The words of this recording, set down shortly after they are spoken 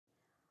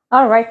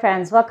All right,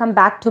 friends, welcome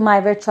back to my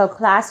virtual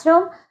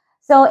classroom.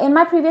 So in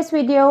my previous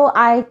video,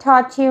 I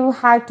taught you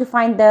how to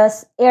find the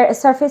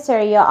surface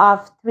area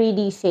of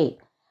 3D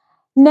shape.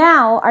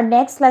 Now, our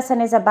next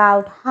lesson is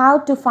about how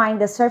to find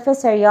the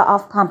surface area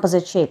of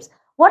composite shapes.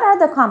 What are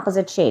the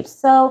composite shapes?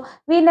 So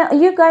we know,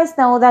 you guys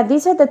know that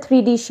these are the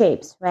 3D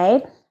shapes,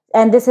 right?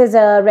 And this is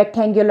a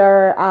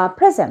rectangular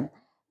prism.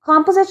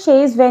 Composite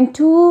shapes when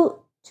two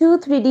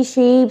 3D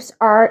shapes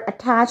are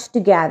attached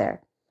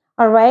together.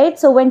 All right,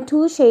 so when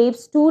two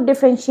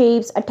different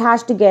shapes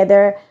attached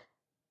together,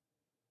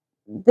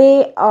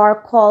 they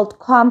are called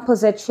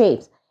composite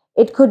shapes.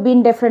 It could be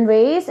in different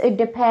ways. It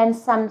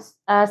depends.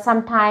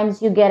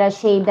 Sometimes you get a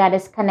shape that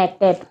is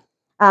connected.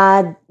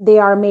 They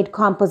are made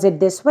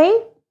composite this way.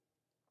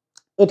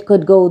 It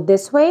could go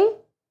this way,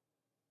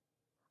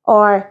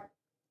 or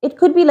it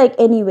could be like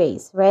any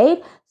ways,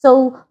 right?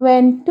 So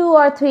when two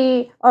or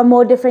three or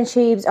more different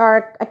shapes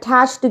are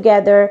attached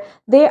together,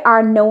 they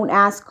are known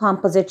as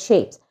composite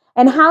shapes.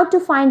 And how to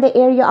find the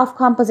area of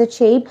composite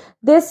shape?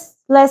 This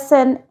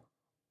lesson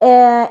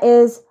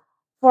is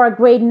for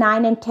grade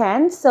 9 and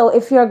 10. So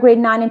if you're grade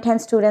 9 and 10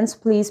 students,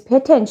 please pay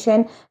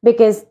attention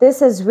because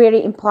this is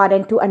very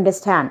important to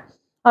understand.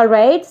 All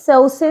right,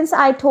 so since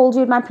I told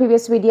you in my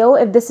previous video,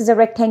 if this is a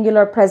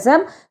rectangular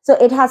prism, so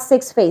it has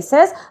 6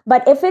 faces.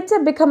 But if it's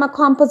become a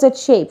composite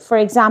shape, for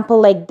example,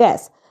 like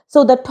this,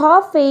 so the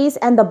top face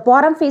and the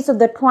bottom face of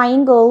the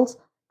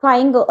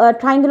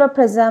triangular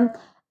prism,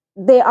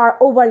 they are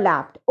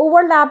overlapped.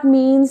 Overlap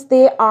means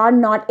they are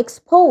not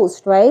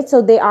exposed, right? So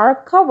they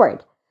are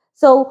covered.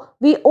 So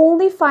we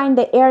only find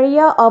the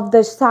area of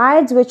the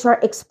sides which are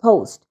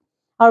exposed.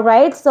 All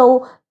right,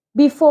 so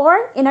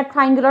before, in a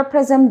triangular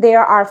prism,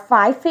 there are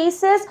 5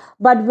 faces,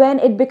 but when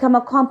it become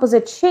a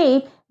composite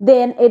shape,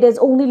 then it is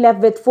only left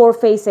with 4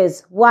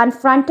 faces, one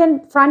front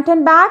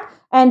and back,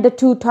 and the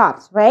 2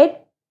 tops,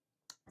 right?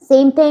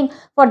 Same thing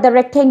for the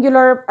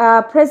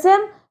rectangular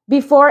prism.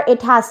 Before,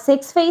 it has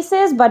 6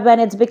 faces, but when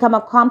it's become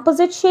a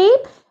composite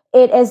shape,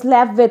 it is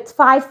left with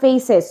 5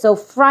 faces. So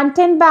front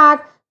and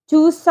back,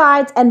 2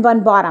 sides, and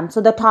 1 bottom.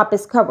 So the top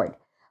is covered.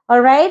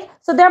 All right.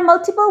 So there are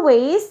multiple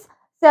ways.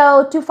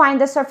 So to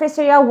find the surface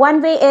area, one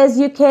way is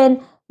you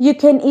can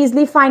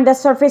easily find the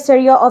surface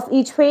area of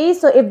each face.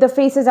 So if the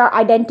faces are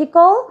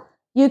identical,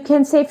 you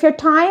can save your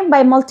time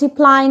by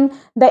multiplying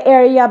the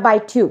area by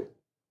 2.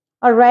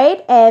 All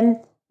right. And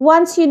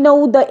once you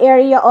know the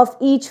area of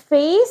each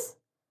face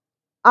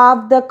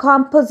of the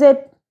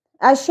composite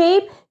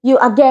shape, you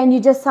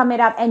just sum it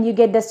up and you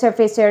get the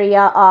surface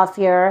area of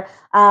your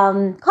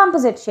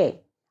composite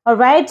shape. All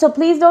right, so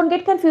please don't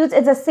get confused.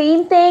 It's the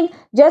same thing.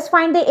 Just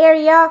find the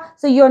area.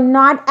 So you're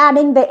not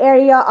adding the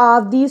area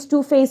of these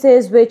 2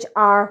 faces which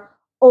are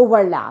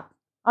overlap.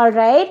 All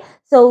right,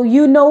 so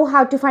you know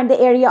how to find the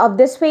area of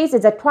this face.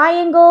 It's a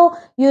triangle.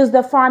 Use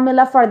the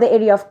formula for the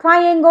area of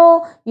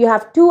triangle. You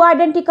have 2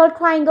 identical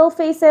triangle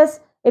faces.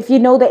 If you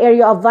know the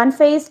area of one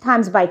face,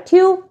 times by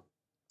 2.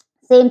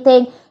 Same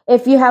thing.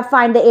 If you have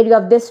find the area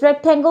of this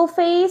rectangle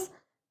face,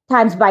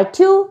 times by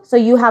 2. So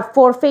you have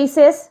 4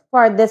 faces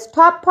for this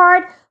top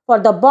part. For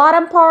the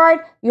bottom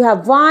part, you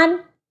have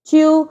 1,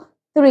 2,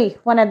 3,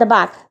 1 at the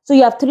back. So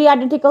you have 3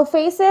 identical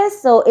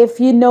faces. So if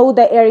you know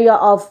the area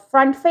of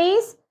front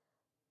face,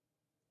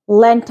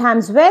 length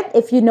times width,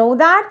 if you know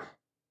that,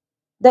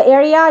 the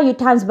area you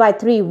times by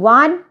 3,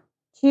 1,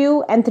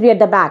 2, and 3 at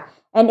the back.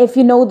 And if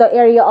you know the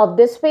area of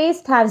this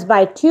face, times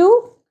by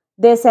 2,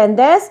 this and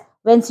this.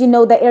 Once you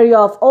know the area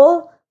of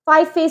all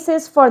 5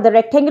 faces for the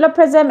rectangular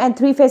prism and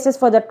 3 faces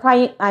for the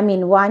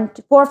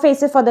 4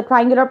 faces for the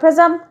triangular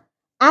prism,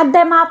 add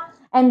them up,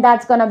 and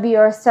that's going to be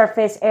your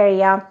surface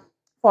area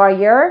for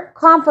your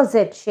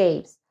composite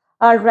shapes.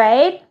 All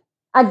right.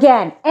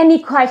 Again, any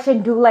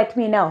question, do let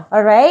me know.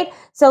 All right.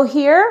 So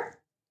here,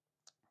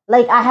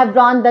 like I have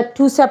drawn the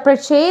 2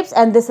 separate shapes,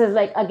 and this is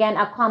like, again,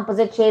 a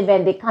composite shape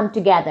when they come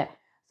together.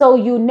 So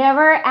you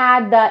never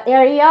add the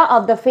area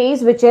of the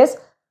face which is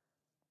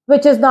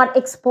not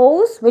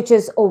exposed, which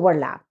is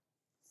overlap.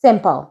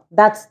 Simple.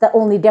 That's the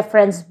only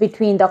difference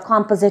between the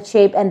composite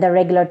shape and the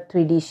regular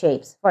 3D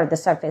shapes for the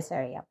surface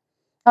area.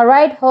 All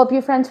right. Hope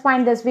you friends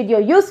find this video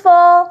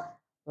useful.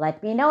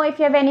 Let me know if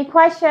you have any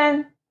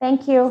question.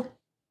 Thank you.